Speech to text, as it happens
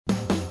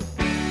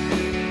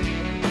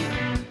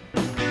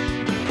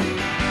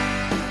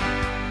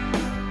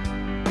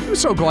I'm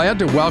so glad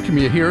to welcome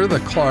you here to the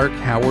Clark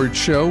Howard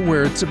Show,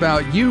 where it's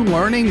about you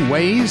learning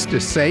ways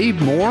to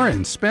save more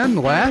and spend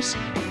less.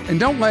 And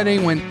don't let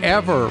anyone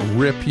ever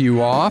rip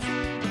you off.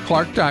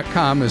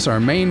 Clark.com is our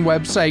main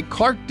website.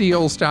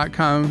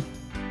 ClarkDeals.com.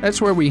 That's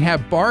where we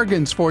have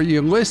bargains for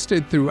you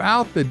listed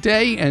throughout the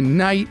day and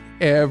night,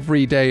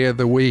 every day of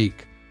the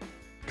week.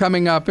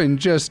 Coming up in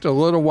just a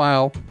little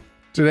while,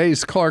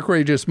 today's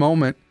Clarkrageous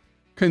Moment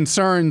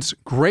concerns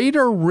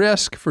greater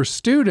risk for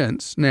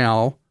students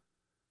now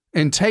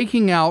in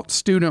taking out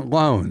student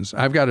loans.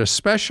 I've got a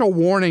special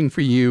warning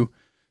for you.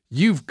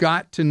 You've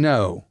got to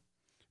know.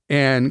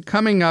 And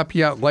coming up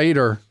yet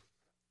later,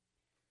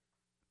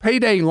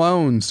 payday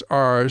loans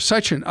are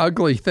such an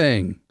ugly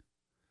thing.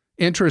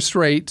 Interest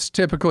rates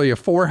typically of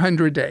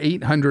 400 to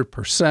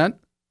 800%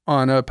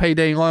 on a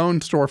payday loan,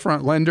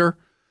 storefront lender.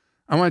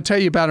 I want to tell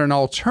you about an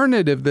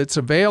alternative that's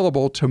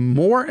available to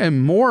more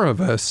and more of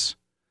us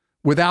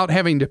without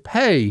having to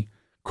pay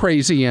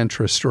crazy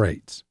interest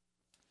rates.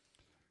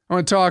 I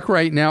want to talk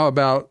right now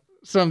about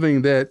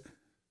something that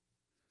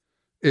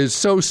is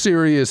so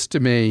serious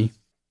to me,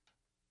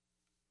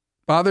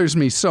 bothers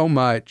me so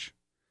much.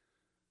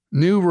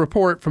 New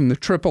report from the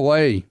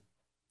AAA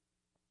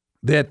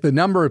that the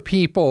number of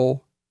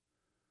people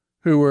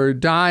who are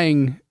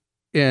dying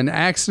in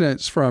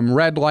accidents from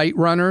red light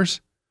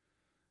runners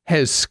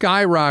has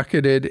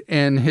skyrocketed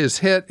and has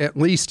hit at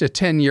least a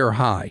 10-year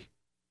high.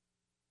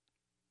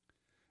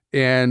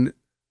 And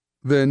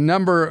the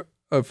number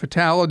of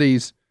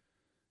fatalities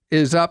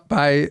is up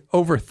by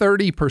over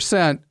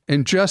 30%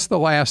 in just the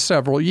last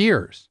several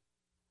years.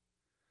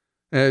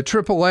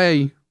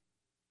 AAA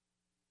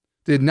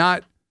did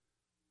not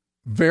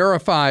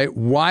verify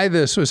why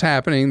this was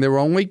happening. There were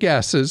only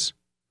guesses,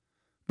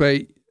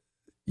 but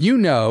you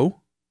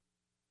know,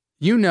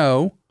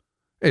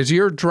 as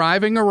you're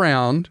driving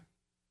around,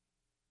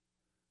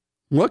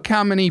 look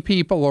how many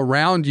people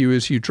around you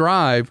as you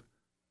drive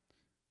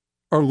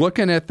are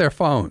looking at their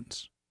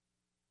phones,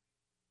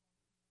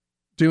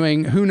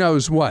 doing who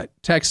knows what,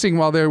 texting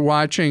while they're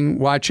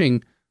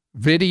watching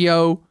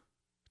video,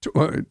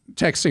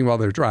 texting while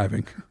they're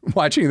driving,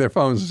 watching their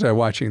phones instead of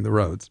watching the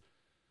roads,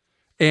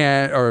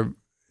 and or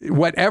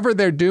whatever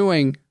they're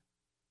doing,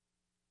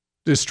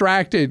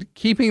 distracted,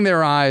 keeping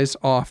their eyes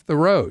off the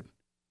road.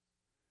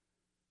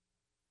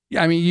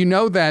 I mean, you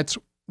know that's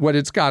what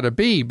it's got to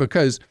be,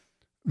 because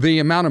the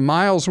amount of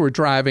miles we're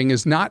driving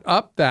is not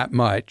up that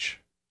much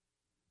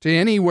to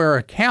anywhere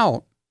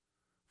account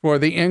for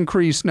the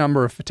increased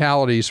number of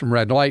fatalities from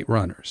red light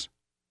runners.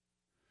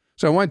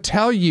 So I want to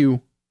tell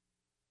you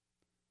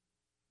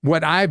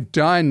what I've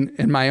done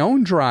in my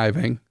own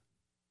driving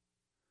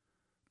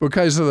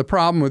because of the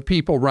problem with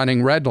people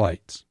running red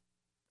lights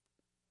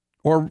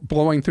or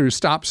blowing through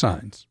stop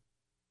signs.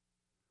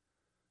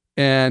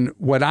 And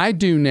what I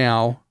do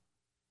now,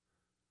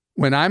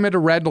 when I'm at a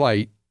red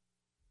light,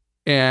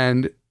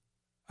 and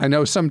I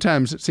know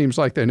sometimes it seems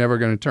like they're never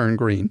going to turn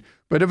green,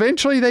 but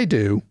eventually they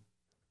do.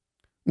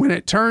 When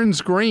it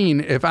turns green,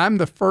 if I'm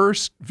the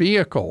first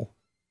vehicle,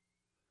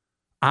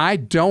 I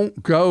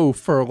don't go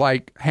for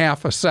like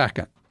half a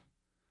second.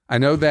 I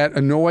know that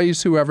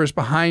annoys whoever's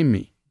behind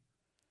me,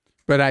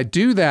 but I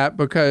do that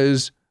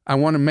because I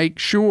want to make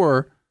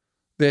sure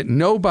that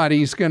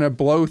nobody's going to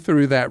blow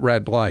through that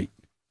red light.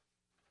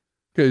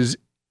 Because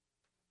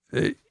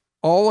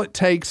all it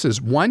takes is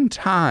one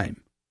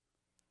time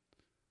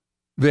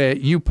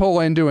that you pull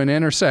into an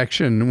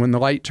intersection when the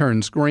light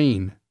turns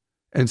green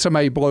and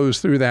somebody blows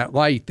through that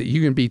light, that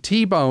you can be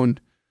T-boned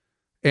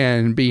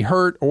and be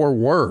hurt or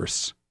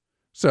worse.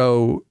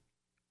 So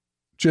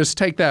just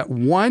take that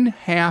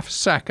 1/2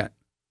 second,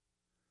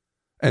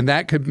 and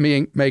that could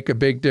make a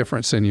big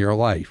difference in your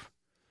life.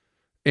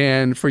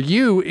 And for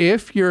you,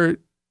 if you're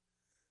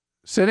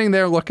sitting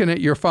there looking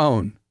at your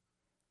phone,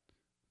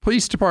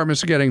 police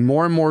departments are getting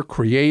more and more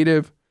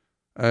creative.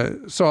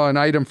 Saw an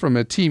item from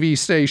a TV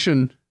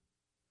station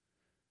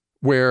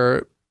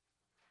where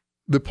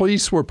the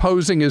police were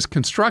posing as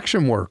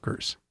construction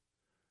workers.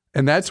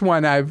 And that's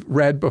one I've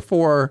read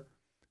before,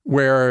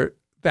 where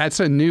that's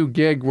a new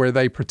gig where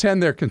they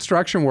pretend they're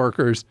construction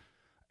workers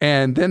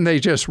and then they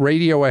just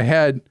radio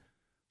ahead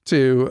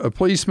to a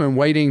policeman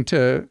waiting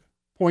to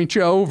point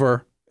you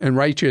over and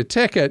write you a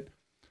ticket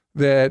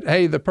that,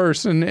 hey, the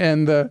person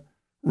in the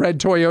red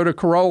Toyota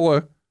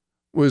Corolla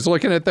was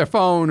looking at their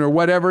phone or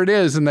whatever it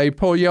is, and they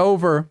pull you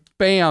over,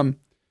 bam,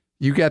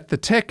 you get the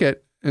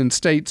ticket. In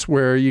states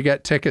where you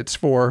get tickets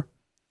for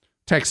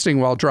texting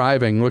while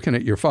driving, looking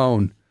at your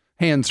phone,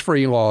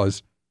 hands-free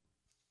laws.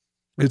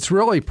 It's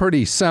really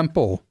pretty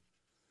simple.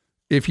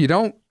 If you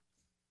don't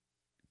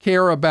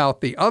care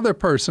about the other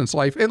person's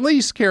life, at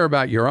least care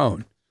about your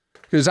own.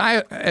 Because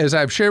as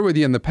I've shared with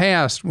you in the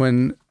past,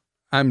 when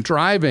I'm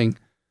driving,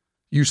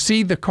 you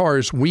see the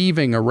cars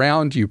weaving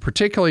around you,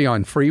 particularly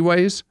on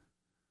freeways.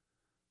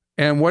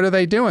 And what are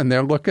they doing?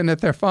 They're looking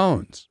at their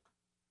phones.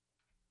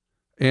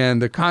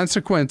 And the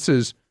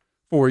consequences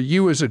for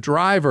you as a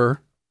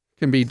driver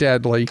can be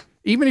deadly.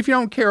 Even if you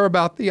don't care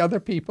about the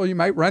other people you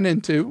might run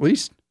into, at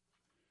least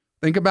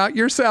think about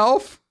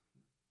yourself.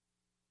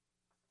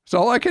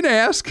 That's all I can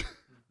ask.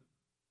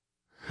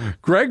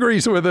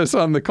 Gregory's with us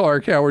on the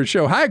Clark Howard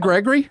Show. Hi,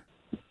 Gregory.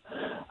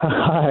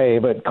 Hi,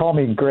 but call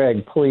me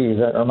Greg, please.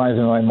 That reminds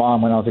me of my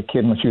mom when I was a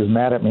kid when she was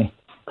mad at me.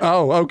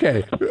 Oh,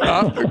 okay.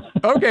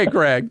 Okay,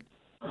 Greg.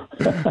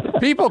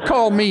 People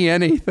call me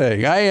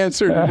anything. I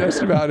answer to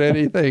just about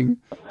anything.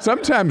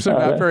 Sometimes they're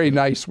not very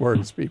nice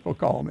words people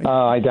call me.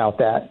 I doubt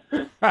that.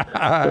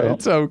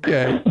 It's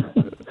okay.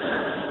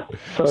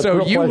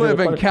 So you live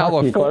in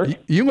California.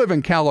 You live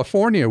in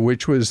California,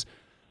 which was,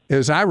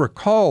 as I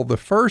recall, the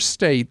first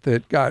state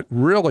that got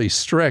really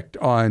strict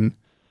on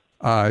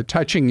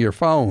touching your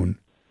phone.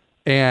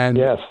 And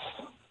yes,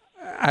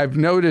 I've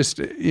noticed,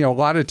 a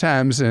lot of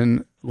times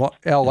in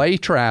LA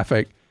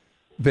traffic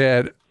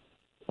that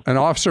an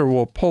officer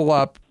will pull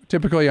up,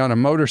 typically on a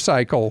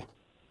motorcycle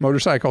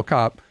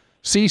cop,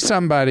 see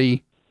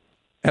somebody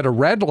at a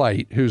red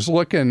light who's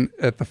looking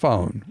at the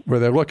phone, where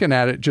they're looking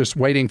at it, just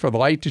waiting for the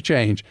light to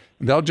change.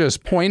 They'll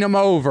just point them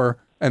over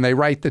and they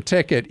write the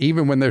ticket,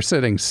 even when they're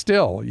sitting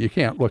still. You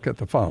can't look at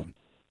the phone.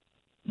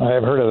 I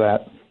have heard of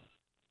that.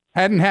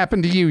 Hadn't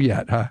happened to you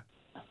yet, huh?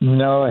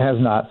 No, it has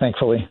not,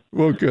 thankfully.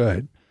 Well,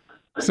 good.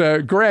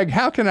 So, Greg,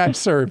 how can I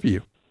serve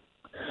you?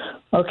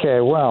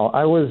 Okay, well,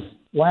 I was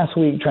last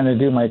week trying to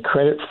do my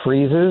credit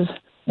freezes,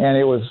 and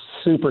it was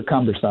super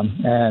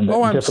cumbersome and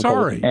I'm difficult.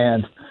 sorry.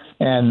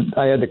 And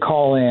I had to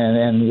call in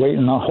and wait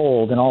on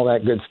hold and all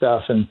that good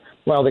stuff. And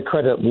while the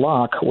credit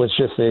lock was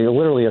just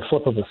literally a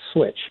flip of a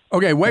switch.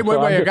 Okay, wait.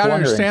 I got to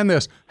understand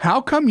this.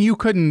 How come you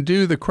couldn't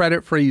do the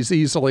credit freeze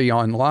easily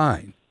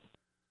online?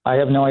 I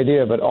have no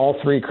idea, but all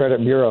three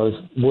credit bureaus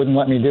wouldn't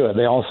let me do it.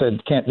 They all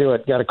said, can't do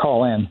it, got to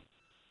call in.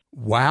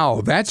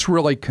 Wow, that's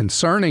really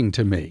concerning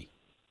to me.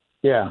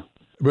 Yeah.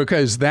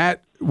 Because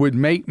that would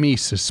make me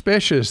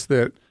suspicious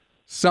that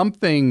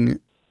something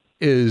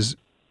is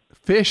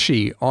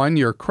fishy on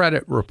your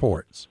credit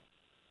reports.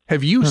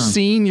 Have you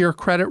seen your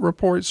credit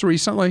reports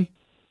recently?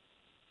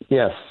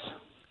 Yes.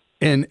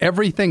 And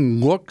everything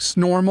looks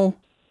normal?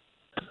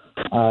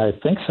 I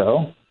think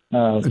so.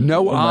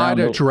 No odd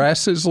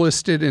addresses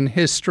listed in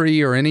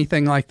history or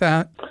anything like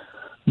that?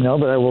 No,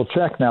 but I will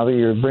check now that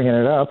you're bringing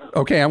it up.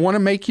 Okay, I want to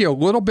make you a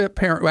little bit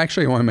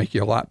actually, I want to make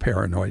you a lot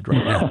paranoid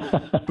right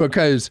now.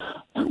 Because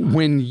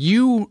when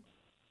you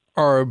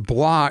are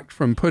blocked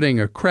from putting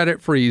a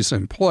credit freeze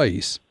in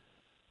place,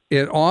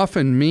 it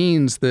often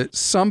means that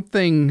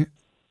something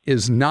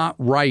is not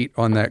right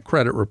on that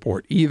credit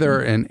report,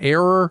 either an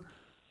error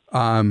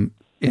in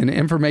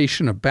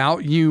information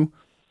about you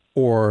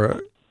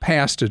or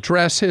past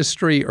address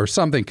history or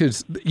something,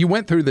 because you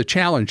went through the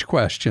challenge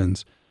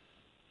questions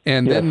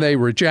and then they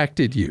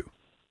rejected you.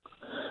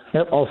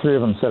 Yep, all three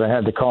of them said I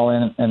had to call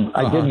in, and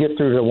I did get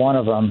through to one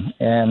of them,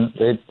 and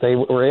they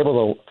were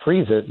able to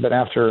freeze it, but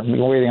after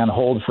waiting on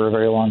hold for a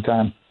very long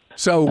time.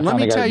 So let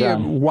me tell you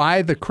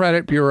why the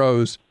credit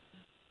bureaus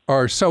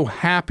are so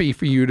happy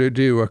for you to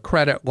do a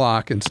credit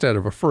lock instead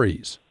of a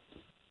freeze.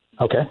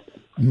 Okay.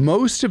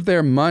 Most of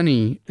their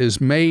money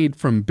is made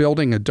from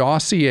building a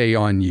dossier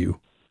on you,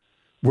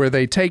 where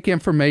they take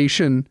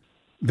information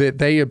that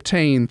they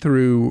obtain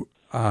through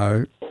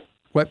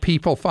what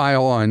people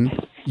file on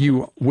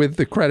you with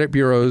the credit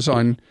bureaus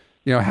on,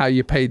 how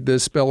you paid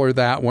this bill or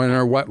that one,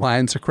 or what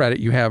lines of credit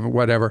you have or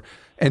whatever.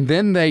 And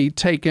then they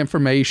take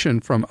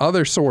information from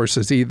other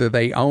sources, either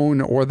they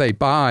own or they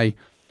buy,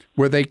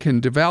 where they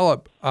can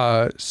develop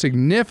a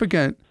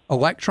significant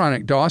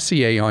electronic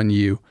dossier on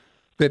you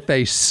that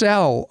they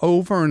sell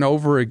over and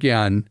over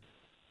again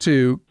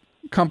to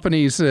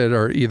companies that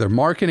are either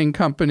marketing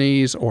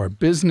companies or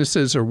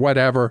businesses or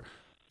whatever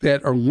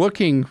that are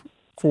looking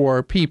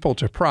for people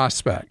to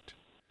prospect.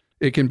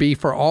 It can be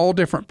for all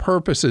different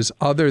purposes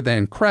other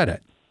than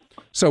credit.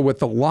 So what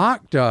the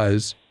lock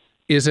does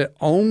is it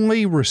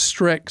only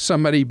restricts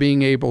somebody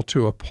being able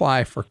to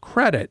apply for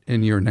credit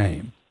in your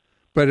name,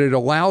 but it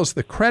allows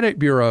the credit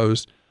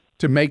bureaus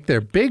to make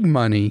their big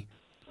money,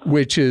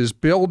 which is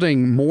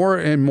building more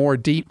and more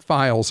deep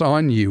files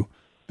on you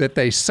that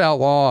they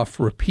sell off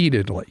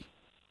repeatedly.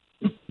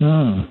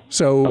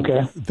 So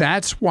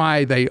that's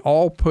why they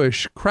all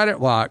push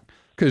credit lock,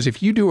 because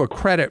if you do a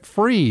credit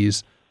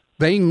freeze,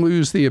 they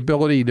lose the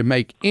ability to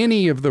make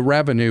any of the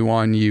revenue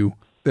on you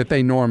that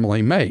they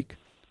normally make.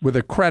 With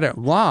a credit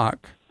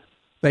lock,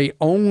 they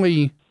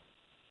only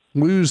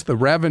lose the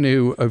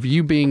revenue of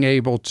you being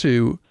able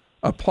to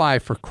apply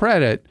for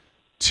credit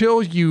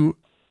till you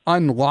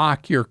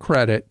unlock your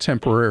credit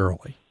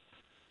temporarily.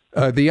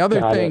 The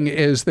other thing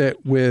is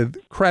that with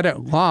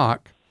credit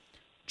lock,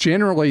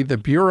 generally the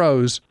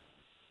bureaus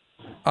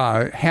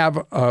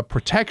have a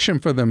protection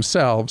for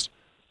themselves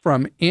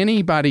from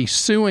anybody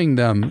suing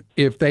them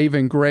if they've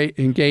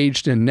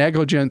engaged in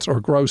negligence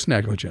or gross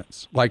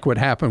negligence, like what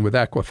happened with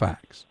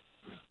Equifax.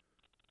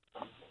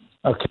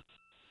 Okay.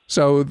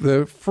 So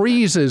the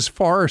freeze is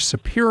far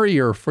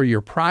superior for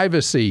your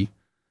privacy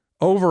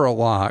over a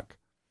lock,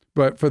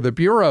 but for the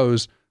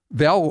bureaus,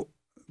 they'll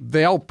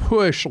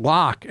push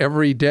lock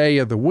every day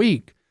of the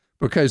week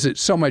because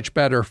it's so much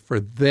better for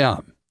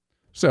them.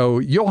 So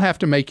you'll have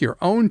to make your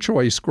own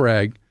choice,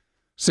 Greg,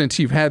 since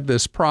you've had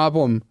this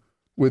problem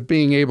with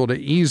being able to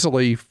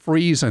easily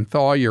freeze and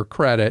thaw your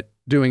credit,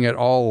 doing it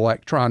all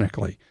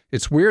electronically.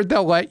 It's weird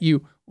they'll let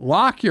you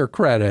lock your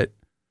credit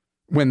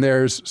when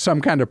there's some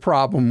kind of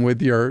problem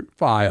with your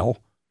file,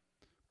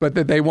 but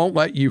that they won't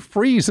let you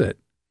freeze it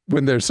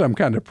when there's some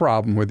kind of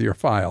problem with your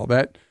file.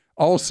 That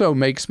also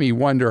makes me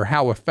wonder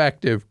how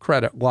effective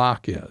credit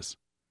lock is.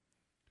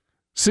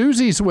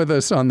 Susie's with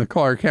us on the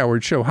Clark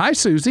Howard Show. Hi,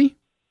 Susie.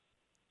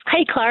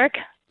 Hi, Clark.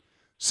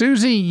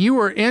 Susie, you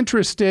were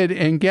interested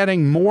in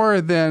getting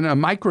more than a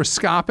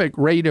microscopic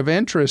rate of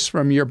interest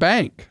from your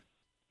bank.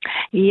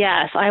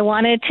 Yes, I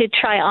wanted to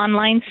try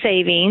online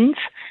savings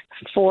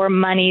for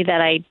money that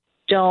I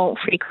don't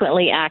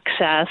frequently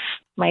access,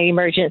 my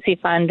emergency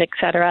fund,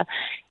 etc.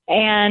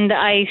 And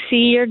I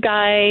see your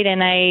guide,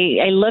 and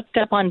I looked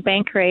up on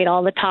Bankrate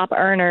all the top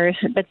earners.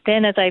 But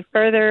then as I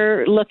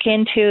further look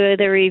into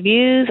the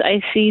reviews,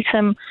 I see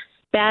some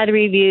bad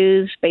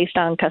reviews based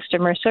on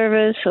customer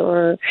service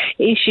or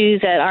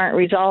issues that aren't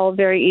resolved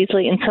very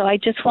easily. And so I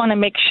just want to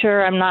make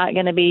sure I'm not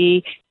going to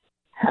be,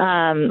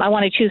 I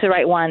want to choose the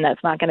right one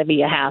that's not going to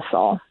be a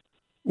hassle.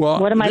 Well,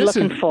 what am I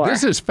looking for?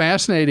 This is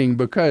fascinating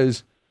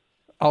because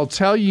I'll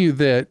tell you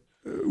that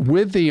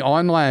with the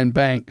online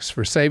banks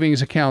for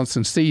savings accounts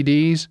and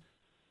CDs,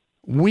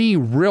 we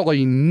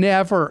really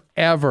never,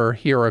 ever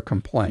hear a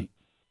complaint.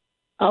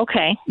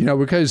 Okay.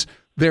 Because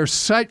they're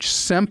such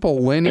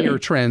simple linear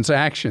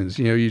transactions.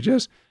 You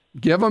just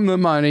give them the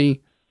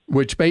money,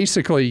 which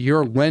basically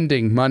you're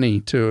lending money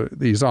to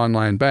these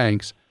online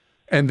banks.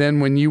 And then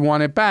when you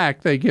want it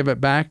back, they give it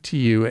back to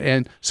you.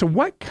 And so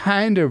what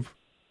kind of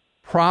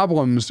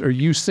problems are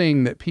you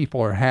seeing that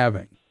people are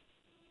having?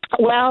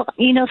 Well,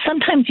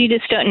 sometimes you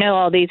just don't know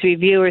all these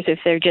reviewers if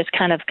they're just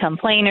kind of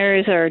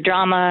complainers or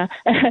drama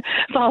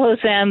follows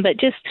them. But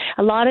just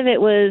a lot of it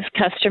was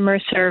customer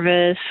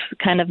service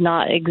kind of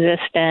not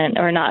existent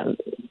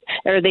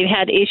or they've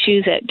had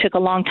issues that took a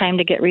long time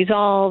to get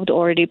resolved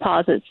or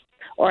deposits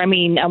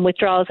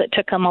withdrawals that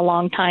took them a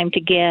long time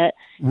to get.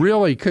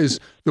 Really? Because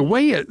the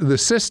way the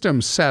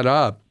system's set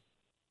up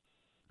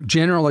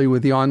generally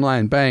with the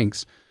online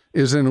banks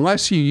is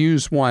unless you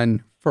use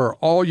one for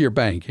all your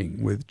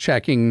banking with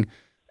checking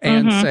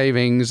and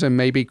savings and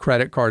maybe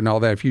credit card and all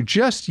that. If you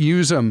just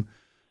use them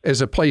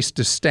as a place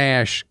to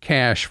stash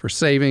cash for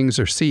savings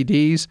or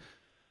CDs,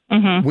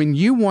 when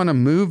you want to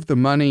move the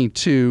money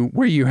to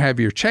where you have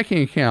your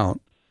checking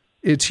account,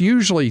 it's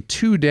usually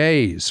 2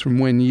 days from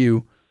when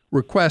you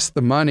request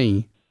the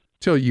money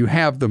till you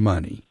have the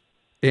money.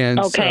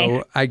 And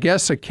so I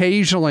guess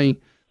occasionally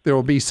there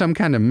will be some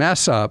kind of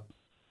mess up,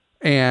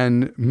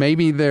 and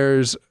maybe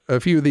there's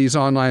a few of these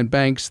online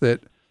banks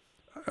that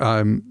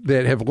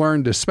have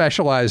learned to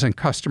specialize in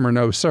customer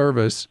no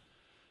service,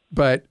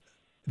 but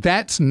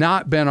that's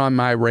not been on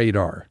my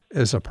radar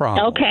as a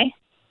problem. Okay.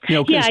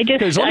 Let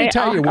me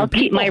tell you, I'll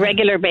keep my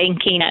regular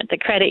banking at the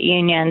credit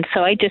union,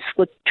 so I just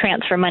would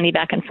transfer money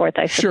back and forth,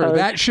 I suppose. Sure,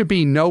 that should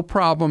be no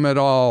problem at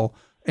all.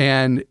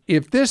 And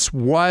if this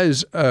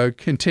was a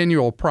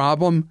continual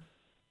problem,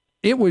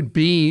 it would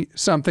be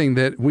something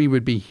that we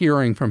would be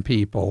hearing from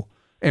people.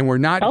 And we're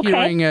not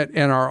hearing it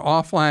in our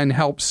offline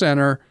help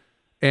center,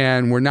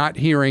 and we're not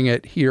hearing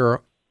it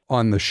here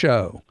on the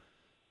show.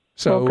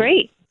 So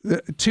great.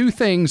 The two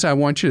things I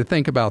want you to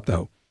think about,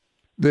 though.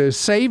 The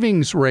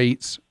savings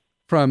rates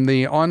from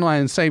the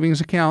online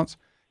savings accounts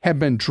have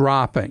been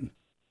dropping.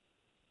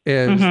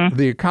 As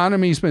the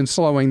economy's been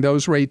slowing,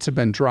 those rates have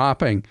been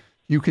dropping.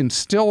 You can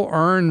still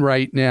earn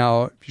right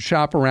now, if you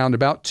shop around,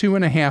 about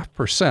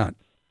 2.5%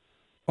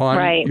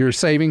 on your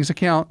savings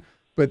account.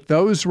 But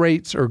those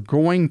rates are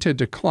going to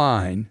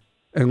decline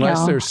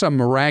unless there's some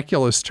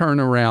miraculous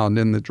turnaround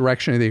in the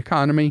direction of the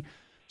economy.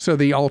 So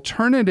the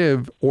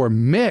alternative or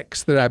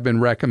mix that I've been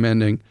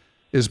recommending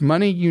is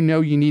money you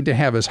need to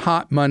have as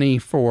hot money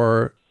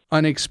for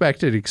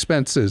unexpected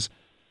expenses.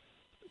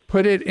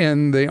 Put it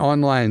in the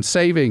online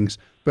savings,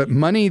 but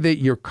money that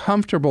you're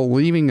comfortable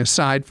leaving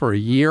aside for a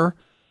year,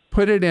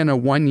 put it in a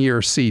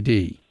 1-year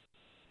CD.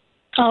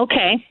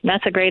 Okay,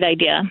 that's a great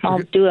idea. I'll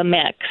do a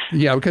mix.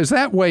 Yeah, because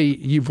that way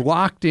you've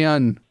locked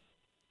in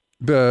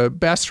the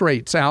best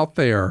rates out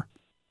there,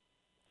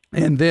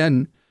 and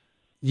then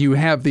you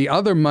have the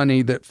other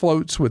money that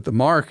floats with the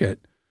market.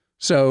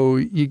 So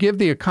you give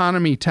the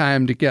economy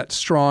time to get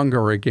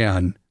stronger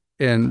again,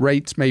 and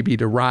rates maybe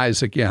to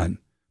rise again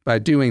by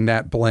doing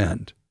that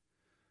blend.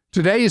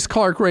 Today's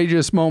Clark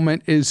Rageous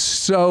Moment is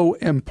so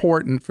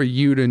important for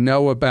you to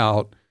know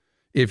about.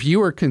 If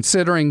you are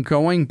considering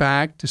going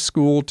back to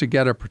school to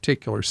get a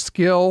particular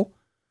skill,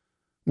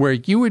 where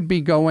you would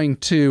be going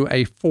to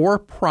a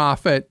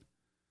for-profit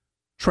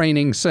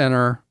training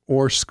center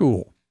or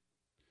school.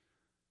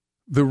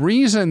 The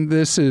reason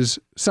this is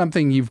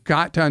something you've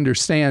got to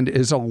understand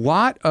is a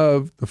lot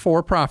of the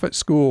for-profit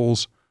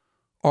schools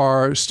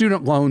are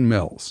student loan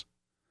mills.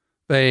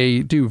 They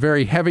do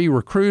very heavy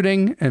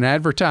recruiting and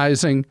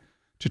advertising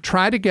to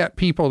try to get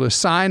people to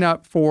sign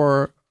up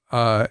for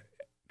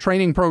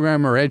training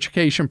program or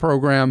education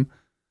program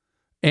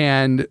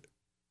and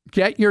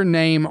get your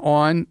name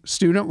on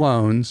student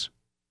loans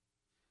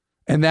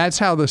And that's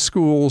how the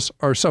schools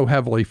are so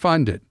heavily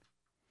funded.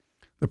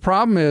 The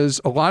problem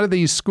is a lot of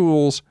these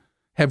schools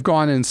have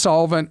gone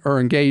insolvent or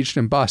engaged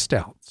in bust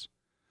outs.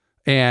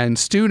 And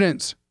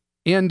students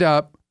end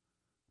up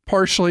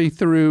partially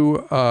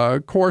through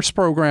a course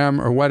program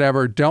or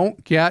whatever,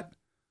 don't get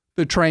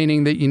the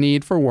training that you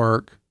need for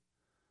work.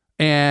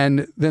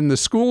 And then the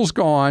school's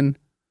gone.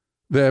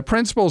 The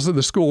principals of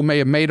the school may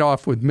have made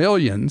off with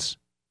millions,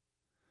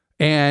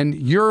 and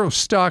you're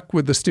stuck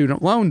with the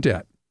student loan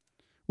debt.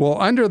 Well,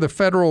 under the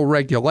federal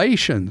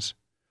regulations,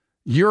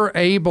 you're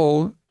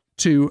able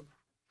to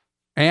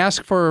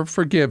ask for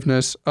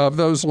forgiveness of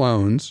those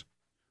loans,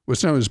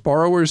 what's known as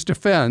borrower's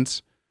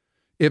defense,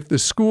 if the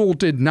school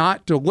did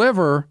not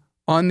deliver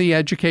on the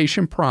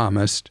education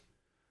promised,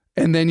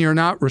 and then you're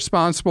not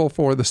responsible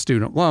for the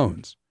student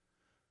loans.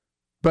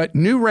 But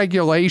new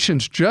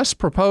regulations just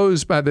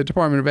proposed by the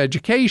Department of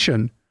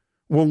Education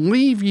will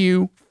leave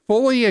you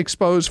fully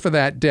exposed for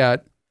that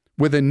debt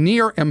with a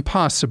near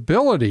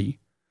impossibility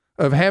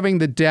of having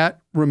the debt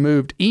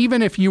removed,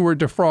 even if you were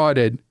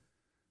defrauded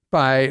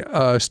by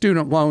a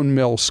student loan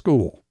mill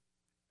school.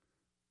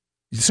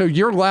 So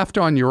you're left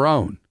on your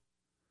own.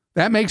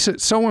 That makes it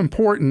so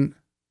important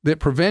that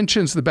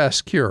prevention's the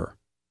best cure.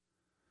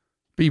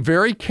 Be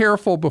very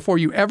careful before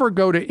you ever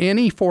go to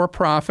any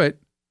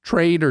for-profit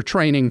trade or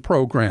training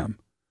program.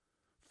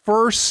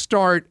 First,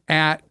 start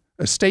at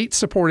a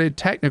state-supported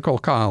technical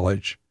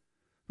college,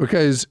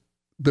 because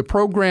the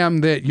program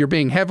that you're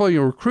being heavily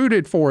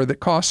recruited for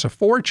that costs a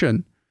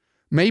fortune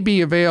may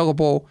be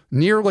available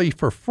nearly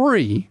for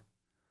free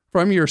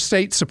from your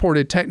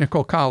state-supported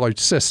technical college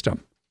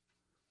system.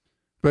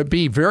 But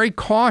be very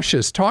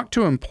cautious. Talk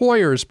to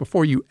employers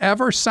before you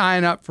ever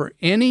sign up for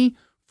any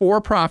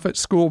for-profit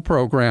school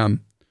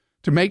program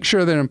to make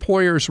sure that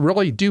employers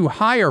really do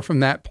hire from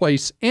that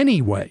place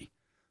anyway.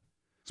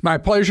 It's my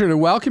pleasure to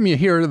welcome you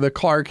here to the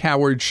Clark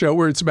Howard Show,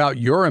 where it's about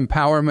your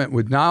empowerment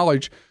with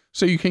knowledge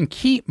so you can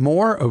keep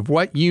more of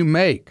what you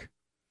make.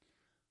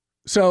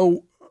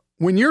 So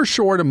when you're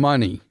short of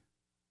money,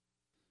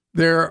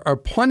 there are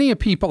plenty of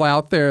people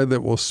out there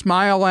that will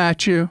smile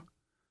at you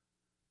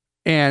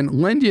and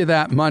lend you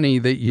that money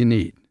that you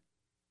need.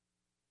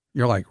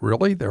 You're like,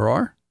 really? There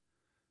are?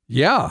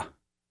 Yeah.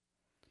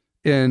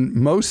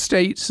 In most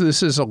states,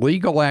 this is a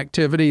legal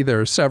activity.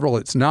 There are several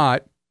it's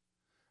not.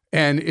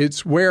 And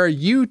it's where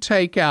you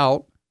take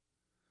out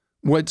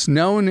what's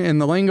known in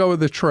the lingo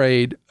of the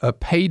trade, a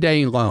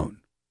payday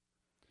loan.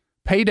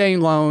 Payday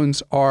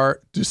loans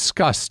are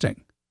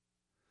disgusting.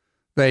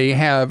 They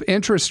have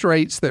interest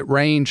rates that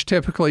range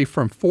typically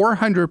from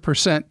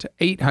 400% to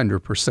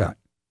 800%.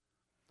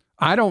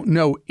 I don't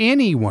know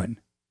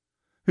anyone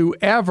who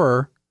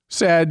ever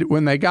said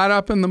when they got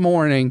up in the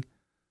morning,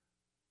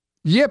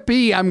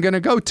 yippee, I'm going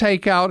to go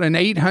take out an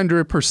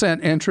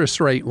 800% interest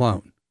rate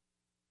loan.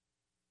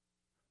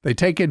 They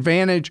take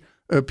advantage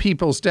of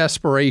people's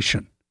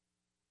desperation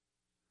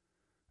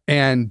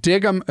and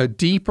dig them a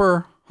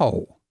deeper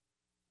hole.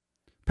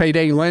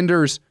 Payday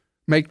lenders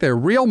make their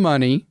real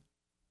money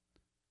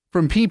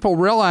from people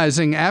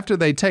realizing after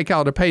they take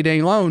out a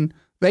payday loan,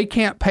 they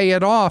can't pay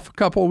it off a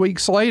couple of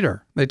weeks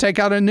later. They take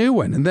out a new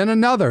one, and then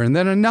another, and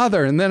then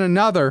another, and then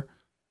another.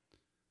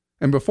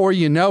 And before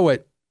you know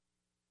it,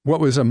 what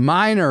was a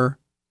minor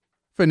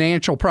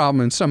financial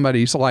problem in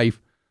somebody's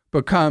life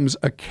becomes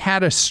a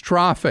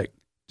catastrophic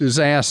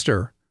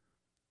disaster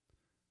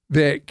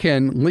that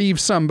can leave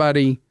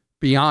somebody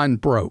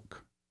beyond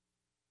broke.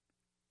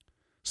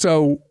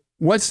 So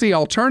what's the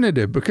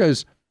alternative?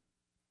 Because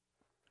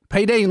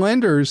payday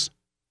lenders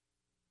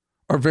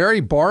are very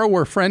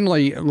borrower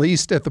friendly, at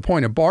least at the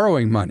point of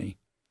borrowing money.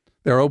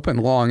 They're open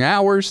long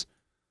hours.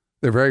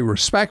 They're very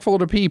respectful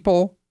to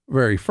people,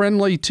 very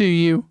friendly to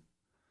you.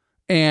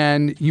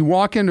 And you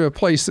walk into a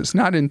place that's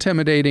not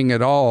intimidating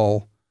at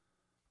all,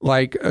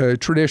 like a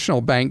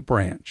traditional bank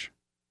branch.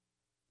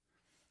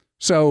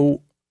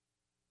 So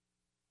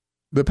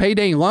the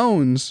payday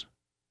loans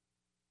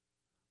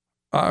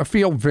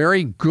feel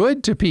very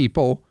good to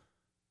people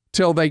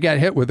till they get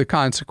hit with the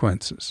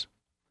consequences.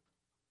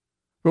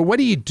 But what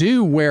do you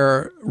do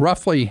where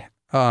roughly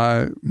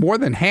more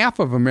than half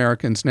of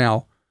Americans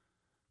now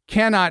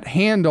cannot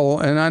handle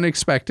an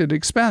unexpected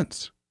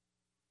expense?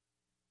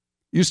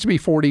 Used to be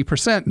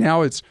 40%.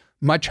 Now it's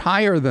much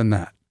higher than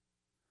that.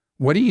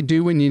 What do you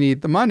do when you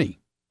need the money?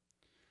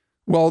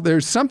 Well,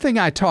 there's something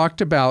I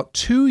talked about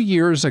 2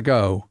 years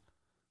ago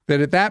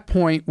that at that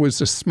point was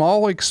a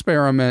small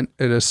experiment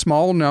at a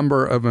small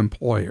number of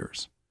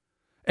employers,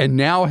 and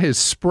now has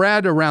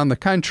spread around the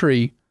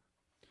country.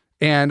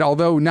 And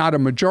although not a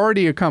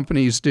majority of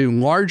companies do,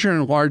 larger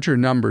and larger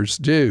numbers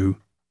do.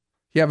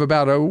 You have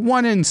about a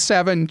 1 in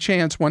 7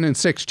 chance, 1 in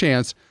 6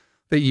 chance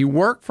that you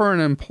work for an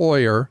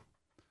employer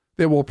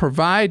that will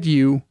provide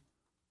you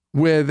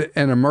with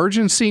an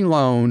emergency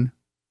loan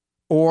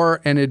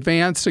or an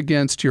advance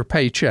against your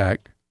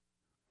paycheck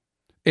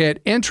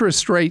at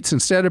interest rates,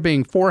 instead of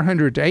being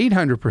 400 to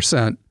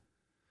 800%,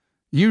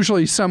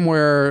 usually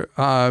somewhere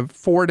 4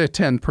 to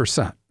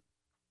 10%.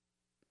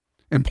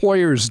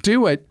 Employers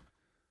do it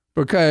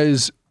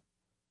because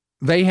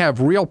they have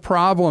real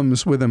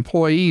problems with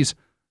employees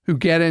who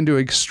get into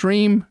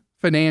extreme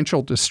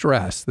financial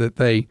distress, that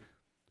they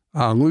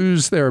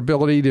lose their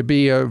ability to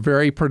be a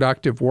very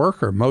productive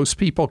worker. Most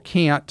people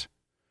can't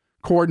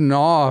cordon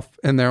off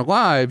in their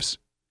lives,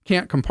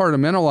 can't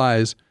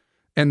compartmentalize,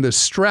 and the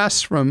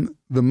stress from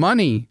the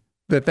money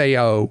that they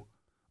owe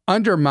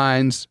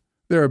undermines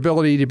their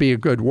ability to be a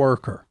good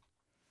worker.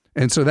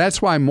 And so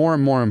that's why more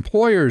and more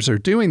employers are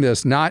doing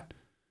this, not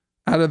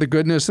out of the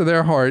goodness of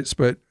their hearts,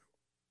 but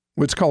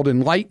what's called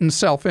enlightened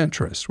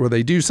self-interest, where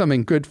they do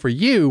something good for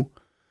you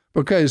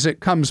because it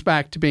comes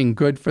back to being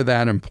good for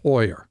that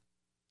employer.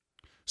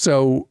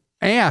 So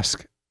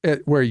ask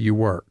at where you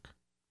work.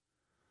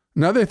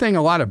 Another thing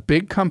a lot of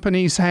big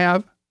companies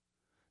have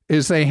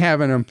is they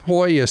have an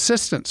employee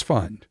assistance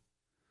fund,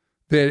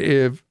 that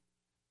if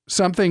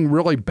something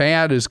really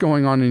bad is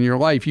going on in your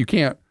life, you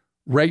can't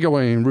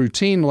regularly and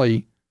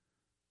routinely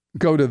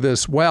go to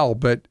this well,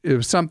 but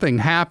if something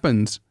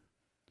happens,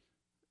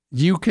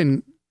 you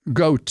can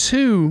go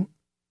to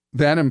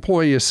that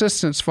employee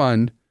assistance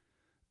fund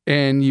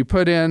and you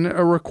put in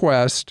a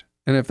request,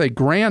 and if they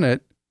grant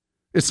it,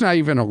 it's not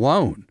even a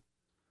loan.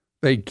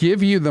 They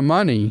give you the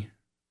money,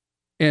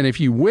 and if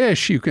you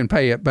wish, you can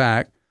pay it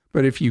back,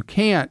 but if you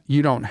can't,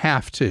 you don't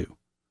have to.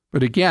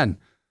 But again,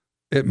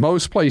 at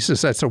most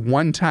places, that's a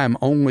one-time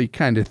only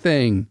kind of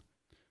thing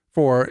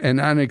for an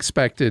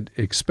unexpected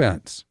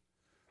expense.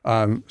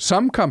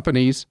 Some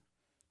companies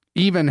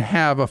even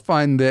have a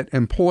fund that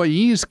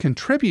employees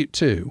contribute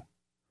to,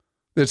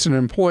 that's an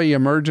employee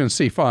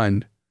emergency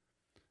fund,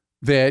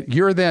 that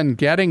you're then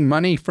getting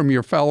money from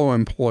your fellow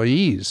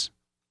employees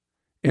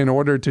in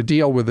order to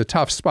deal with a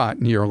tough spot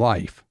in your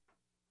life.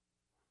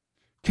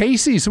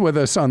 Casey's with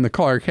us on the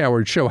Clark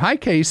Howard Show. Hi,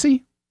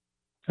 Casey.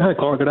 Hi,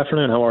 Clark. Good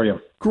afternoon. How are you?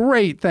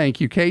 Great.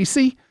 Thank you,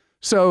 Casey.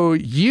 So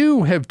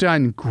you have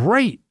done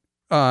great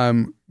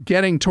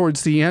getting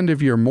towards the end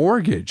of your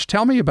mortgage.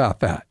 Tell me about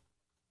that.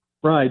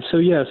 Right.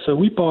 So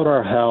we bought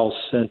our house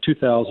in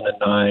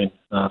 2009,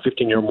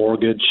 15-year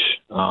mortgage.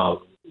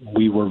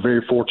 We were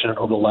very fortunate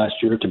over the last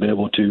year to be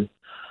able to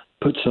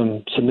put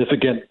some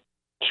significant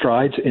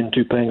strides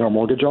into paying our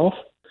mortgage off.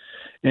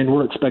 And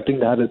we're expecting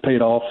to have it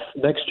paid off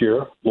next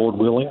year, Lord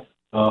willing.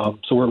 So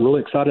we're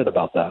really excited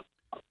about that.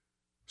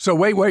 So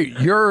wait,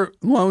 your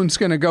loan's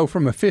going to go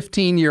from a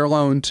 15-year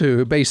loan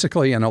to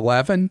basically an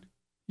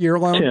 11-year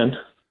loan?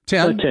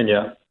 10? 10,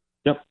 yeah.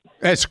 Yep.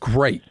 That's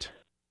great.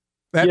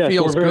 That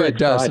feels good,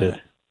 doesn't it?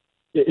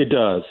 It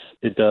does.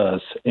 It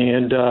does.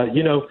 And,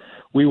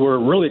 we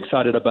were really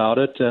excited about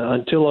it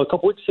until a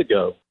couple weeks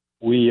ago.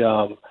 We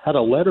had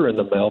a letter in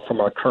the mail from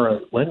our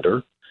current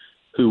lender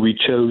who we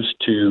chose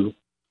to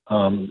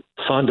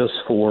fund us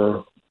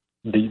for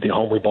the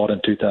home we bought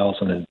in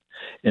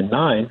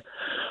 2009.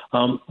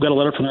 Got a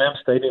letter from them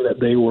stating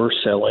that they were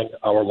selling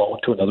our loan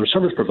to another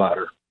service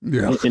provider.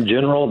 Yeah. In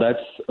general, that's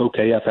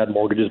okay. I've had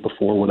mortgages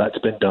before where that's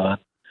been done.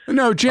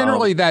 No,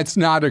 generally that's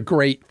not a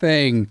great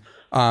thing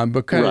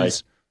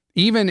because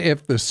even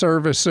if the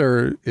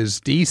servicer is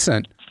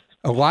decent,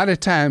 a lot of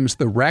times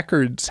the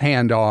records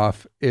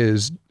handoff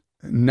is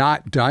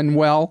not done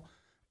well,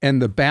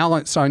 and the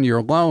balance on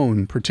your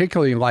loan,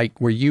 particularly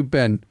like where you've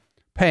been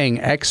paying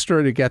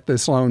extra to get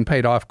this loan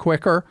paid off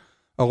quicker,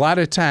 a lot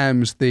of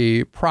times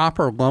the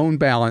proper loan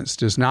balance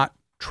does not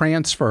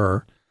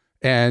transfer,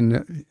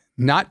 and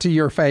not to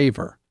your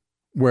favor,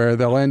 where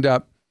they'll end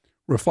up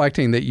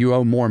reflecting that you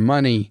owe more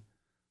money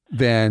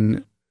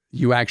than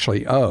you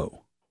actually owe.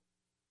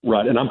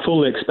 Right, and I'm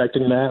fully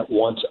expecting that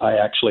once I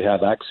actually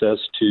have access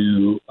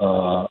to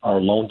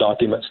our loan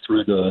documents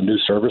through the new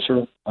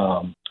servicer.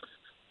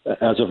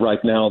 As of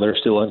right now, they're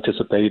still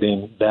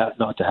anticipating that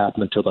not to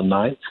happen until the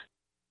 9th,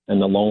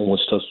 and the loan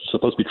was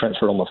supposed to be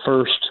transferred on the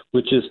 1st,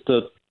 which is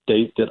the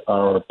date that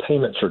our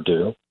payments are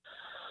due.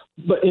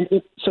 But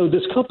so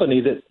this company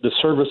that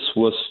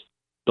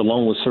the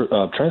loan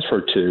was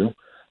transferred to,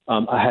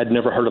 I had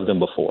never heard of them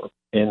before.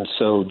 And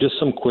so just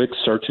some quick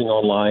searching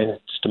online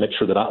just to make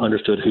sure that I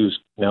understood who's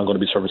now going to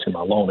be servicing my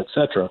loan, et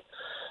cetera.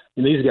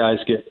 And these guys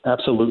get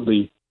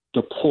absolutely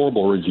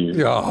deplorable reviews.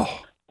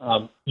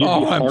 I'm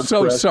hard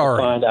so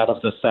sorry. To find out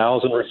of the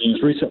 1,000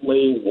 reviews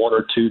recently, one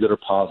or two that are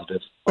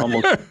positive.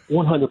 Almost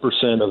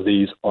 100% of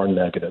these are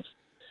negative.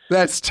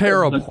 That's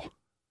terrible.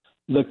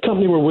 The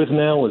company we're with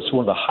now is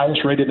one of the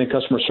highest rated in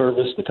customer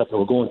service. The company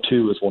we're going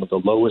to is one of the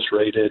lowest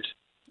rated.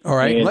 All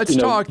right, and, let's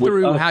talk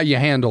through how you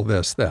handle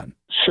this then.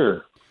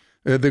 Sure.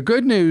 The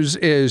good news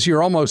is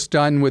you're almost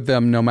done with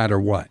them no matter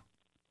what.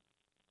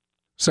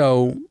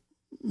 So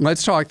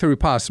let's talk through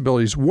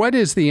possibilities. What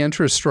is the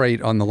interest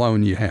rate on the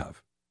loan you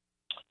have?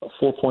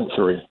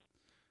 4.3.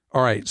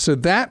 All right, so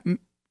that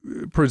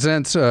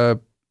presents a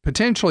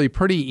potentially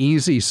pretty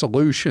easy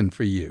solution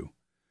for you.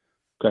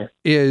 Okay.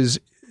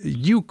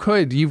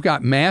 You've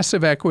got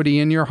massive equity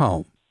in your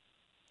home.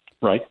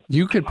 Right.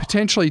 You could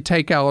potentially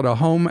take out a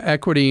home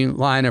equity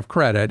line of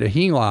credit, a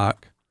HELOC.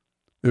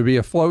 It would be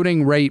a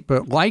floating rate,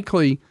 but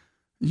likely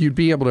you'd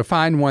be able to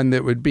find one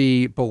that would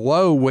be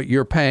below what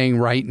you're paying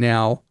right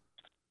now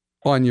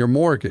on your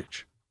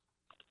mortgage.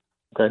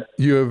 Okay.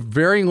 You have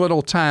very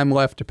little time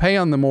left to pay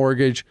on the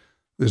mortgage.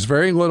 There's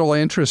very little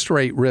interest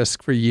rate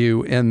risk for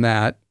you in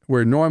that,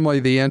 where normally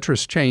the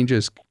interest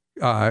changes,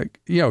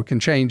 can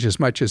change as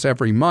much as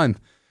every month.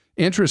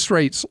 Interest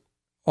rates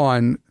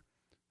on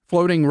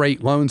floating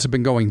rate loans have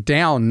been going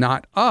down,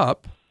 not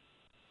up.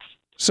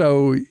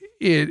 So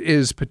it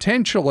is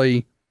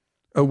potentially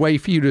a way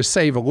for you to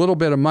save a little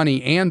bit of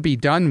money and be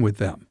done with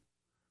them.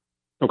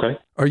 Okay.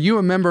 Are you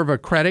a member of a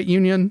credit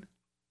union?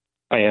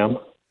 I am.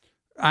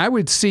 I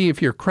would see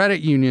if your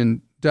credit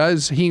union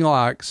does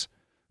HELOCs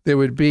that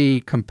would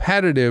be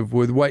competitive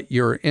with what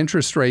your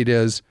interest rate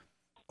is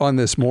on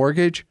this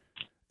mortgage.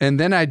 And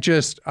then I'd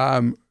just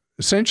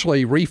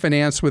essentially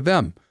refinance with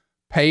them,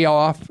 pay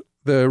off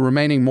the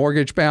remaining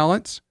mortgage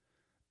balance,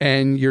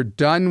 and you're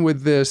done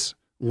with this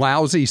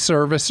lousy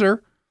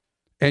servicer,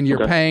 and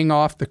you're paying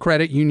off the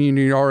credit union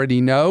you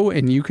already know,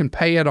 and you can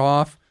pay it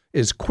off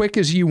as quick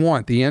as you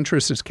want. The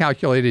interest is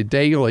calculated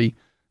daily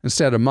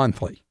instead of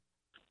monthly.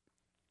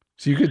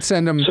 So you could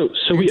send them,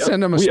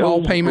 send them a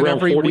small payment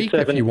every week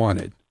if you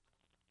wanted.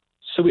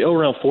 So we owe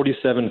around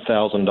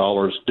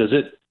 $47,000.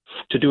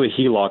 To do a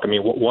HELOC? I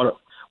mean, what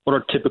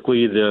are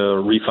typically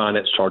the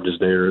refinance charges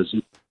there? Is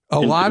it a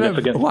lot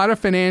of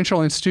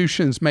financial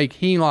institutions make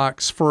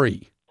HELOCs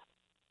free.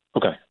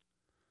 Okay.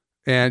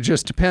 And it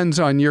just depends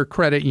on your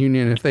credit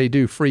union if they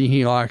do free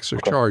HELOCs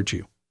or charge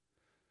you.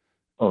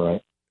 All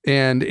right.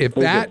 And if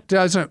that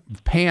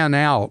doesn't pan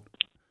out,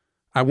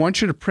 I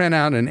want you to print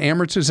out an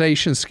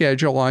amortization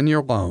schedule on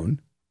your loan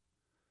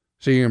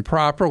so you can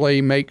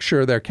properly make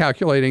sure they're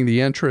calculating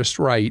the interest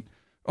right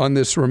on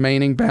this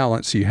remaining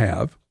balance you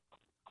have.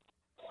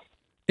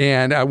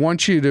 And I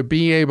want you to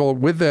be able,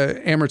 with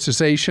the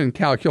amortization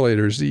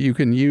calculators, that you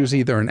can use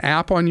either an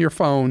app on your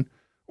phone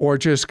or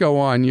just go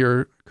on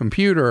your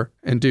computer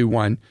and do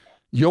one.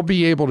 You'll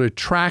be able to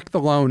track the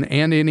loan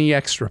and any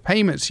extra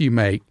payments you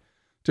make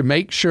to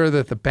make sure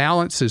that the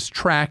balance is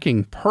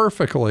tracking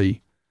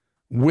perfectly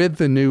with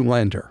the new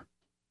lender.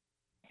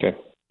 Okay.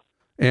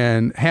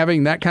 And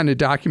having that kind of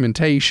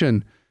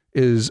documentation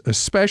is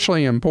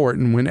especially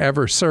important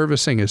whenever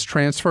servicing is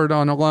transferred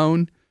on a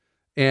loan.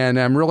 And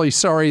I'm really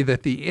sorry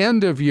that the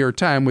end of your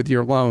time with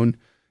your loan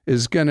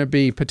is going to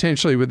be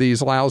potentially with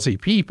these lousy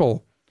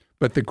people.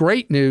 But the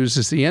great news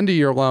is the end of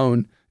your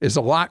loan is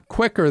a lot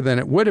quicker than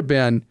it would have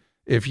been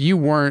if you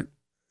weren't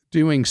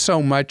doing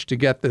so much to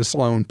get this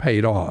loan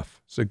paid off.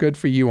 So good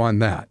for you on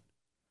that.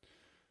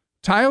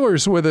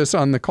 Tyler's with us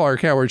on the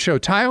Clark Howard Show.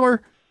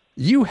 Tyler,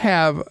 you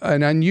have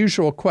an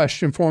unusual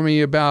question for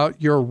me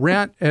about your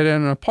rent at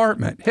an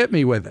apartment. Hit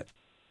me with it.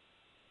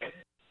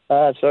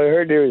 So I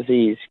heard there was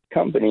these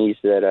companies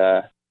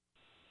that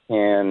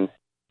and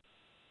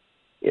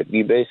if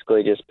you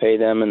basically just pay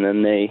them and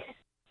then they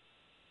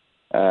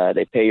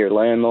pay your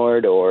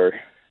landlord or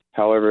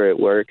however it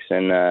works,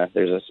 and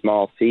there's a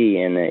small fee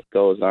and it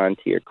goes on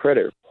to your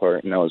credit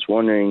report. And I was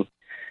wondering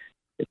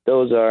if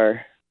those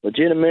are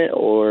legitimate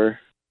or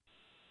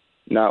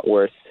not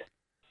worth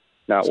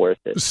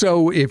it.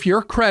 So if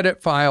your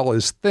credit file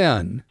is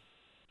thin,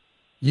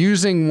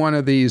 using one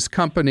of these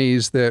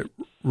companies that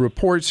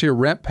reports your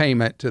rent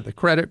payment to the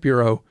credit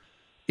bureau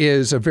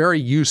is a very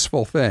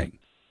useful thing.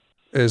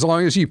 As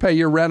long as you pay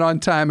your rent on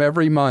time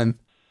every month,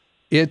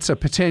 it's a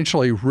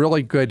potentially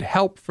really good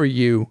help for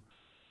you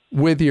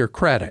with your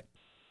credit.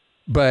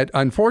 But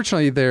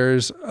unfortunately,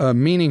 there's a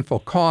meaningful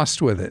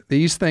cost with it.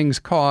 These things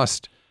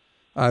cost,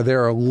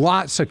 there are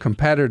lots of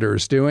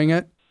competitors doing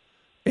it.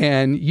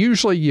 And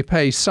usually you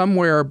pay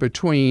somewhere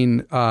between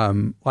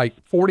like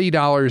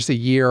 $40 a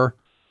year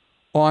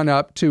on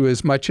up to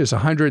as much as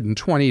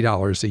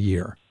 $120 a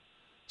year.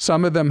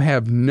 Some of them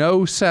have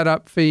no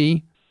setup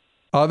fee.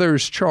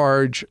 Others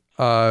charge,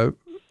 like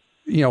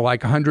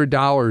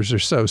 $100 or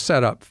so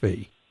setup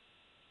fee.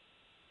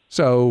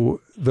 So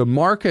the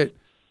market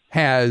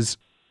has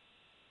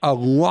a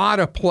lot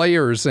of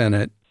players in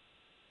it.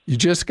 You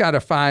just got to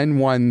find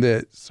one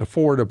that's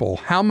affordable.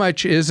 How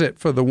much is it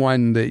for the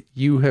one that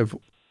you have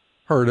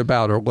heard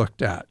about or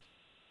looked at?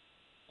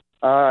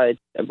 I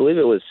believe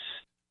it was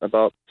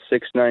about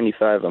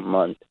 $6.95 a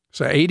month.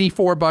 So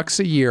 $84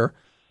 a year.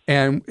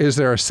 And is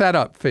there a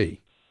setup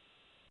fee?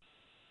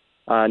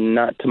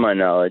 Not to my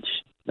knowledge.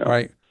 No. All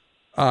right.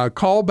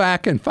 Call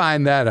back and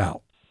find that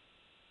out.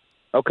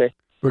 Okay.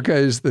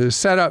 Because the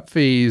setup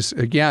fees,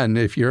 again,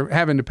 if you're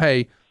having to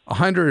pay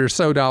 $100 or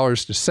so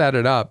to set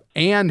it up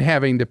and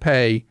having to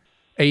pay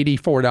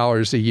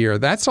 $84 a year,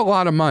 that's a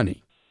lot of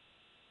money.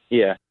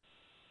 Yeah.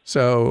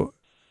 So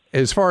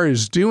as far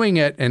as doing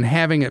it and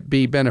having it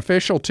be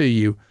beneficial to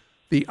you,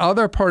 the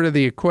other part of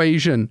the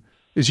equation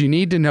is you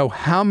need to know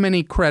how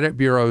many credit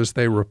bureaus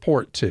they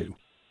report to.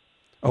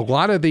 A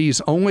lot of these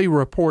only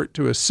report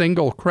to a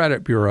single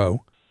credit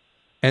bureau,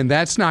 and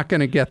that's not going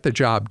to get the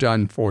job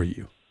done for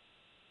you.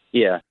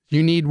 Yeah.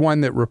 You need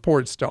one that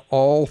reports to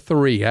all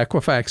three,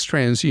 Equifax,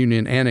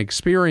 TransUnion, and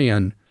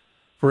Experian,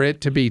 for it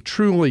to be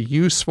truly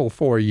useful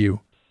for you.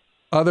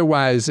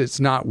 Otherwise, it's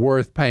not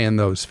worth paying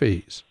those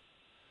fees.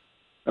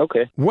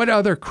 Okay. What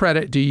other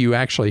credit do you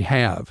actually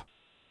have?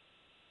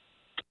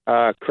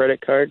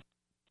 Credit card.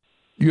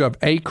 You have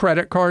a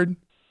credit card?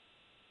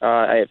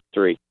 I have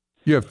 3.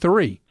 You have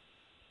 3.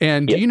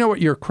 And do you know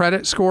what your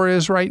credit score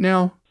is right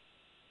now?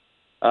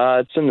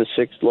 It's in the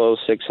low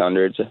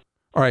 600s.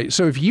 All right.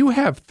 So if you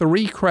have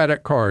 3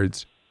 credit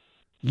cards,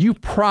 you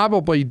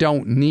probably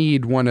don't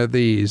need one of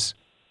these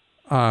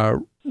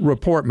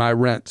report my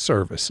rent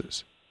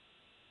services.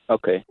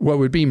 Okay. What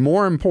would be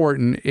more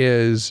important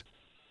is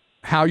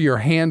how you're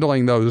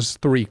handling those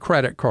 3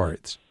 credit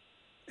cards.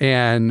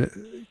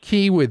 And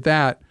key with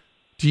that,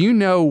 do you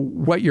know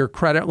what your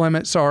credit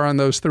limits are on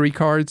those 3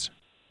 cards?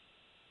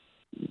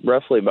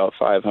 Roughly about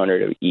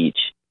 500 of each.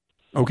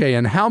 Okay,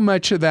 and how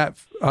much of that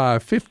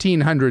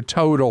 1,500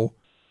 total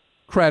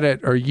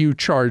credit are you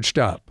charged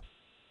up?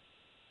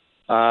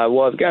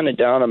 Well, I've gotten it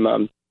down.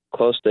 I'm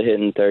close to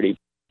hitting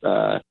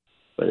 30%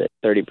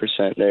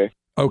 there.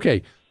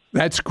 Okay,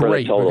 that's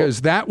great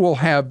because that will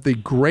have the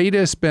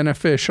greatest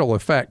beneficial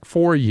effect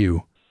for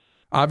you.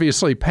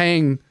 Obviously,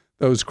 paying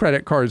those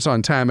credit cards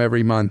on time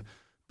every month,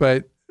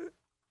 but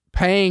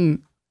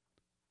paying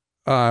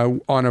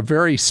on a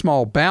very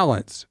small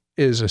balance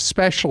is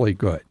especially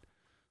good.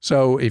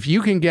 So if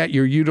you can get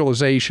your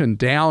utilization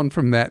down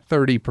from that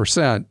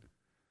 30%,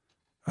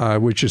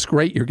 which is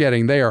great you're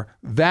getting there,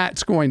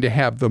 that's going to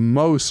have the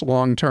most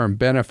long-term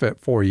benefit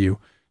for you.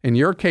 In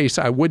your case,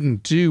 I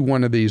wouldn't do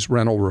one of these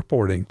rental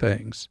reporting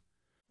things.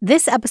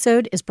 This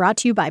episode is brought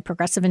to you by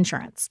Progressive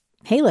Insurance.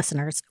 Hey,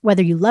 listeners,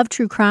 whether you love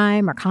true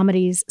crime or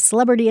comedies,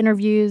 celebrity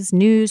interviews,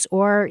 news,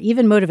 or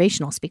even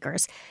motivational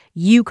speakers,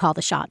 you call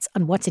the shots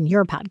on what's in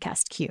your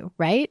podcast queue,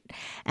 right?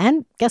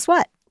 And guess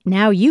what?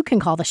 Now you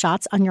can call the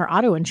shots on your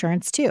auto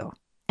insurance, too.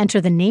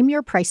 Enter the Name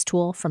Your Price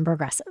tool from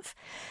Progressive.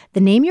 The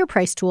Name Your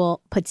Price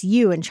tool puts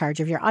you in charge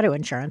of your auto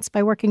insurance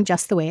by working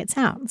just the way it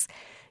sounds.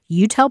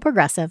 You tell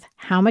Progressive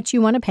how much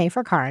you want to pay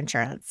for car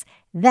insurance.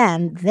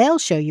 Then they'll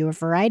show you a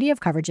variety of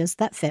coverages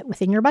that fit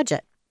within your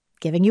budget,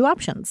 giving you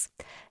options.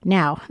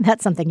 Now,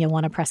 that's something you'll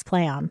want to press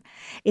play on.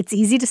 It's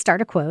easy to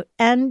start a quote,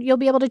 and you'll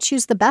be able to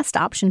choose the best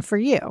option for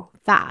you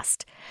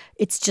fast.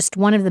 It's just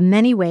one of the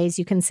many ways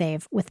you can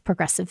save with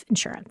Progressive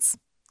Insurance.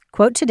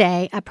 Quote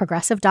today at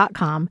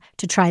Progressive.com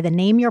to try the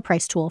Name Your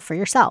Price tool for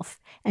yourself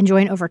and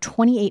join over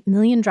 28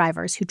 million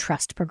drivers who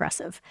trust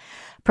Progressive.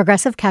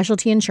 Progressive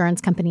Casualty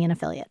Insurance Company and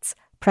Affiliates.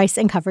 Price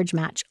and coverage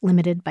match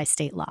limited by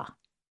state law.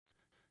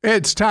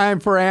 It's time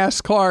for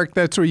Ask Clark.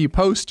 That's where you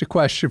post a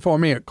question for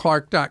me at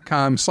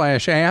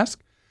clark.com/ask.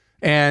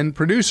 And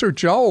producer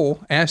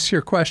Joel asks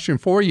your question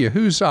for you.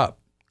 Who's up?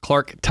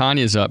 Clark,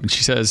 Tanya's up, and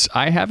she says,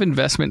 I have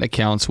investment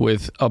accounts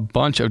with a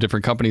bunch of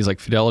different companies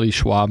like Fidelity,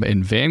 Schwab,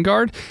 and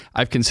Vanguard.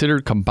 I've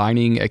considered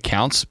combining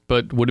accounts,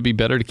 but would it be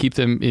better to keep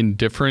them in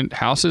different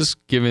houses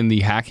given the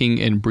hacking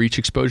and breach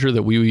exposure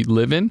that we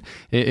live in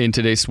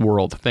today's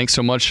world? Thanks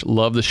so much.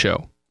 Love the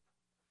show.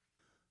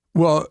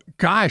 Well,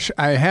 gosh,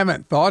 I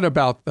haven't thought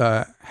about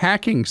the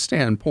hacking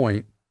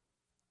standpoint.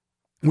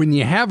 When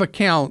you have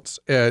accounts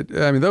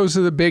those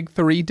are the big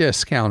 3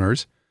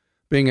 discounters,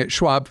 being at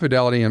Schwab,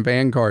 Fidelity, and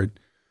Vanguard.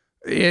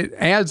 It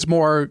adds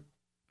more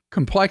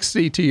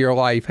complexity to your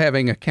life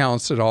having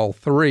accounts at all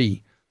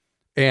 3.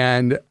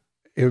 And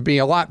it would be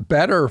a lot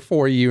better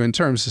for you in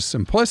terms of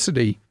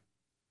simplicity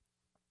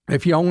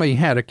if you only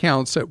had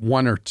accounts at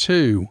 1 or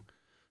 2.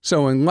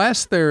 So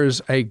unless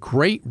there's a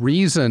great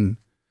reason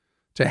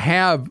to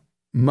have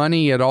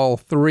money at all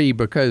 3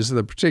 because of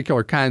the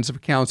particular kinds of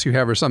accounts you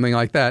have or something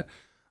like that,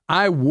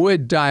 I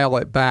would dial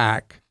it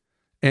back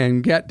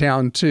and get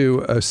down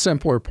to a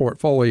simpler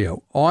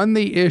portfolio. On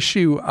the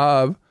issue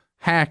of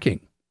hacking,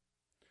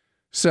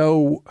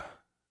 so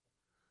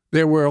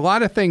there were a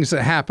lot of things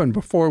that happened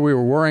before we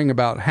were worrying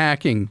about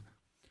hacking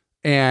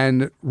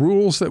and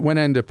rules that went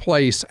into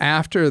place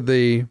after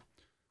the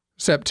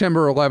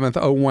September 11th,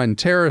 01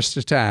 terrorist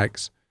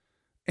attacks.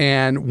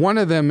 And one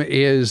of them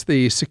is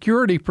the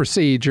security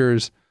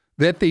procedures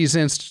that these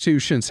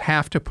institutions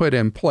have to put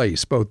in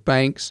place, both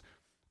banks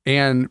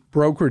and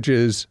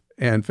brokerages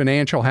and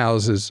financial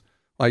houses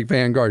like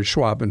Vanguard,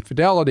 Schwab, and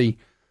Fidelity.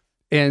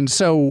 And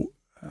so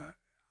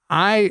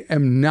I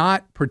am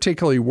not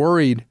particularly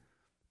worried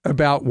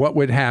about what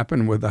would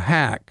happen with a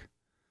hack.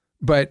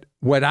 But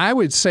what I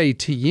would say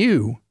to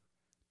you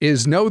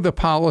is know the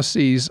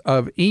policies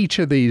of each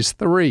of these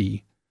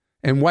 3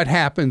 and what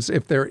happens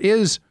if there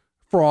is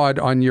fraud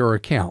on your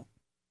account.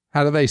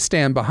 How do they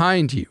stand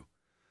behind you?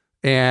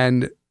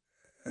 And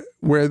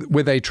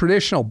with a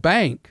traditional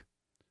bank,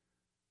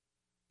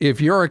 if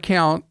your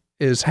account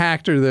is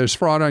hacked or there's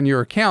fraud on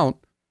your account,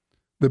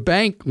 the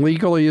bank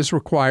legally is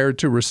required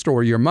to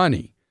restore your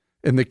money.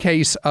 In the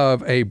case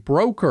of a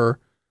broker,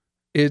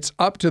 it's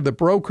up to the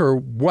broker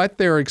what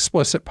their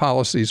explicit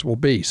policies will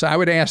be. So I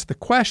would ask the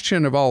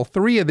question of all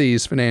 3 of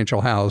these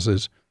financial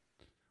houses,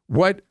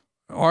 what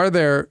are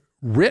their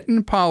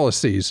written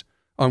policies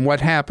on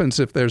what happens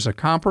if there's a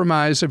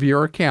compromise of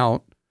your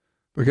account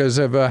because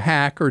of a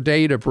hack or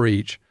data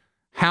breach?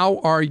 How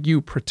are you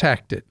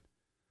protected?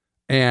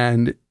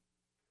 And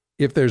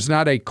if there's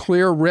not a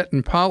clear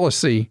written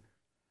policy,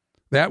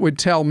 that would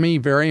tell me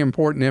very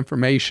important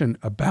information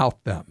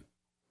about them.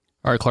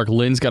 All right, Clark,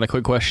 Lynn's got a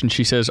quick question.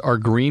 She says, are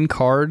green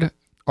card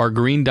Are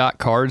green dot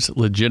cards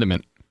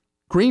legitimate?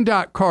 Green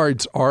dot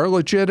cards are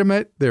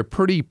legitimate. They're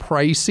pretty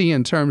pricey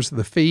in terms of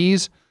the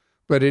fees,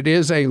 but it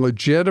is a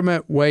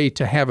legitimate way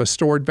to have a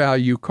stored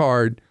value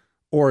card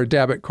or a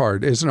debit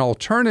card. As an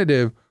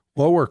alternative,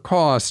 lower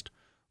cost,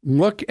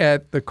 look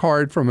at the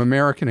card from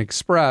American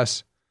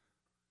Express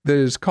that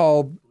is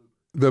called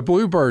the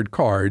Bluebird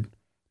card,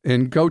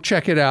 and go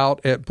check it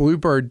out at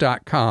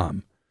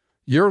bluebird.com.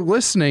 You're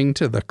listening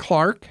to The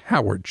Clark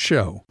Howard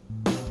Show.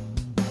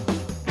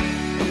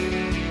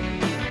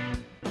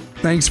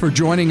 Thanks for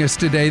joining us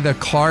today. The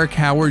Clark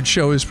Howard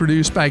Show is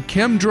produced by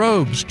Kim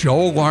Drobes,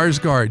 Joel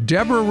Larsgaard,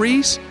 Deborah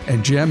Reese,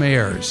 and Jim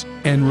Ayers.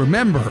 And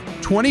remember,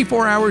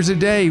 24 hours a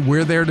day,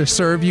 we're there to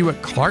serve you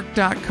at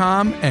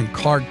clark.com and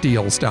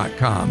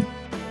clarkdeals.com.